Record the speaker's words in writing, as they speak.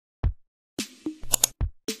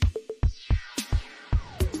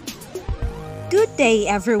Good day,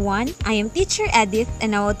 everyone. I am Teacher Edith,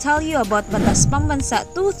 and I will tell you about Batas Pambansa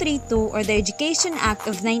 232, or the Education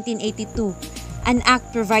Act of 1982, an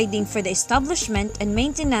act providing for the establishment and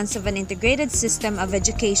maintenance of an integrated system of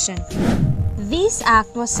education. This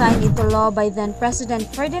act was signed into law by then President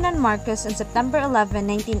Ferdinand Marcos on September 11,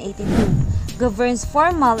 1982, governs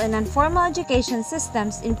formal and informal education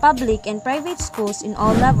systems in public and private schools in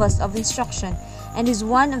all levels of instruction, and is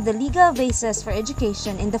one of the legal bases for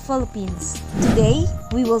education in the Philippines. Today,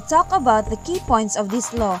 we will talk about the key points of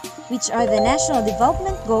this law, which are the national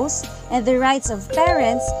development goals and the rights of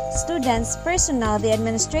parents, students, personnel, the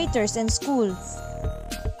administrators, and schools.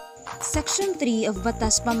 Section 3 of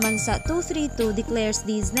Batas Pambansa 232 declares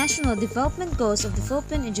these national development goals of the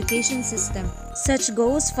Philippine education system. Such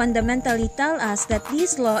goals fundamentally tell us that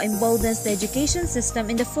this law emboldens the education system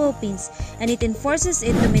in the Philippines, and it enforces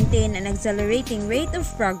it to maintain an accelerating rate of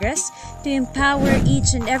progress, to empower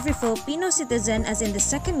each and every Filipino citizen as in the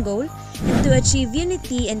second goal, and to achieve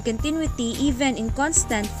unity and continuity even in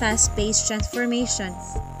constant fast-paced transformations.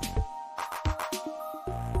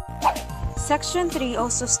 Section 3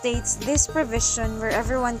 also states this provision where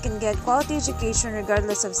everyone can get quality education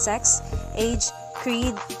regardless of sex, age,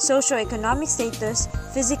 creed, socio-economic status,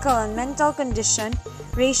 physical and mental condition,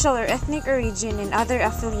 racial or ethnic origin, and other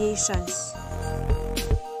affiliations.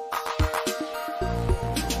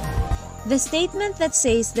 The statement that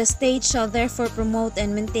says the state shall therefore promote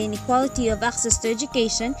and maintain equality of access to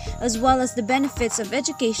education as well as the benefits of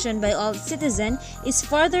education by all citizens is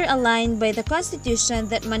further aligned by the Constitution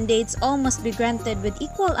that mandates all must be granted with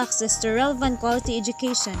equal access to relevant quality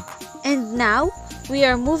education. And now, we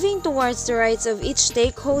are moving towards the rights of each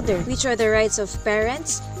stakeholder, which are the rights of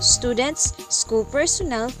parents, students, school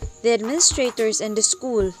personnel, the administrators, and the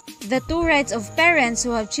school. The two rights of parents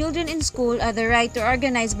who have children in school are the right to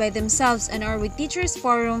organize by themselves and or with teachers'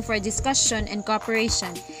 forum for discussion and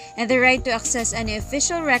cooperation, and the right to access any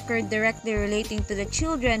official record directly relating to the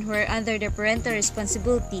children who are under their parental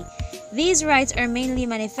responsibility. These rights are mainly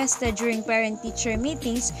manifested during parent-teacher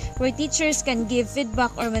meetings where teachers can give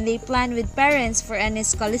feedback or when they plan with parents for any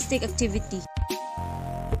scholastic activity.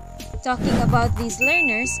 Talking about these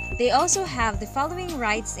learners, they also have the following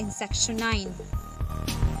rights in Section 9.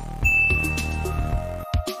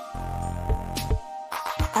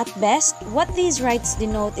 At best, what these rights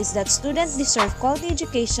denote is that students deserve quality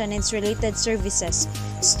education and its related services.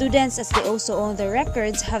 Students, as they also own the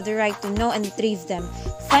records, have the right to know and retrieve them.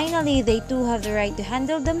 Finally, they too have the right to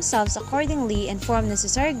handle themselves accordingly and form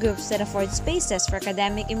necessary groups that afford spaces for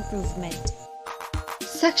academic improvement.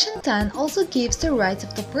 Section 10 also gives the rights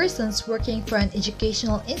of the persons working for an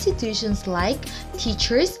educational institutions like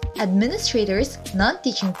teachers, administrators,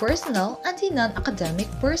 non-teaching personnel, and the non-academic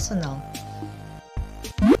personnel.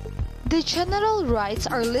 The general rights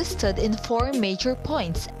are listed in 4 major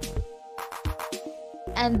points,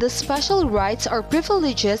 and the special rights or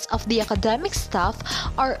privileges of the academic staff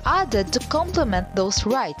are added to complement those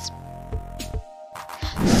rights.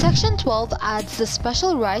 Section 12 adds the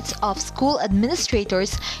special rights of school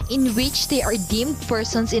administrators in which they are deemed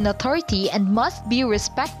persons in authority and must be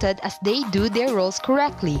respected as they do their roles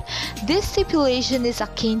correctly. This stipulation is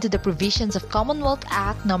akin to the provisions of Commonwealth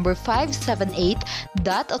Act No. 578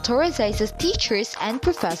 that authorizes teachers and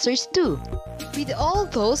professors too. With all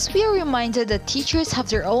those, we are reminded that teachers have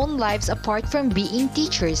their own lives apart from being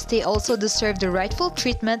teachers. They also deserve the rightful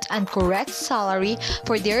treatment and correct salary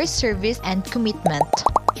for their service and commitment.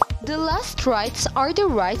 The last rights are the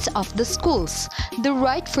rights of the schools. The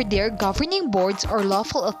right for their governing boards or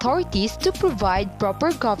lawful authorities to provide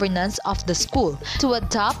proper governance of the school, to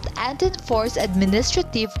adopt and enforce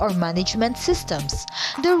administrative or management systems.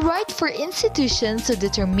 The right for institutions to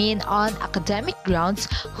determine on academic grounds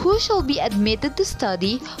who shall be admitted to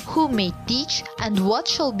study, who may teach, and what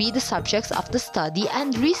shall be the subjects of the study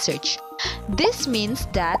and research. This means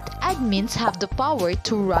that admins have the power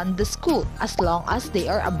to run the school as long as they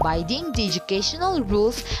are abiding the educational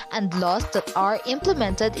rules and laws that are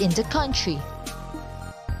implemented in the country.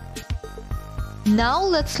 Now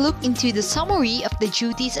let's look into the summary of the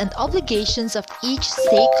duties and obligations of each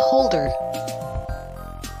stakeholder.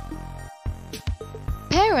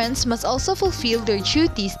 Parents must also fulfill their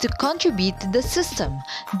duties to contribute to the system.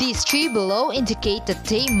 These 3 below indicate that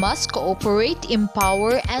they must cooperate,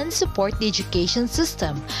 empower, and support the education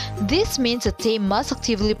system. This means that they must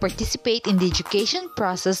actively participate in the education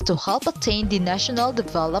process to help attain the national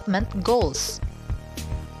development goals.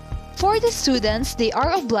 For the students, they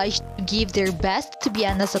are obliged to give their best, to be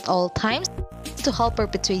honest at all times, to help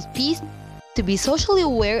perpetuate peace, to be socially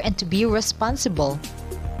aware, and to be responsible.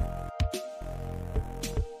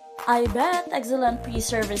 I bet excellent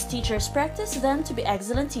pre-service teachers practice then to be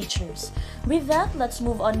excellent teachers. With that, let's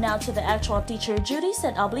move on now to the actual teacher duties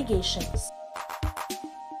and obligations.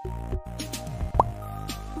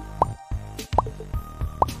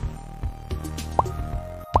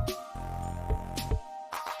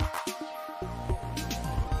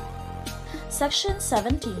 Section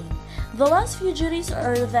 17. The last few duties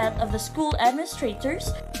are that of the school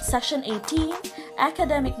administrators. Section 18.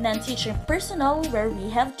 Academic non-teaching personnel, where we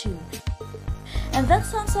have 2. And that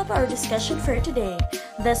sums up our discussion for today.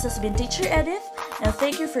 This has been Teacher Edith, and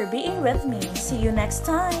thank you for being with me. See you next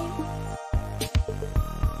time!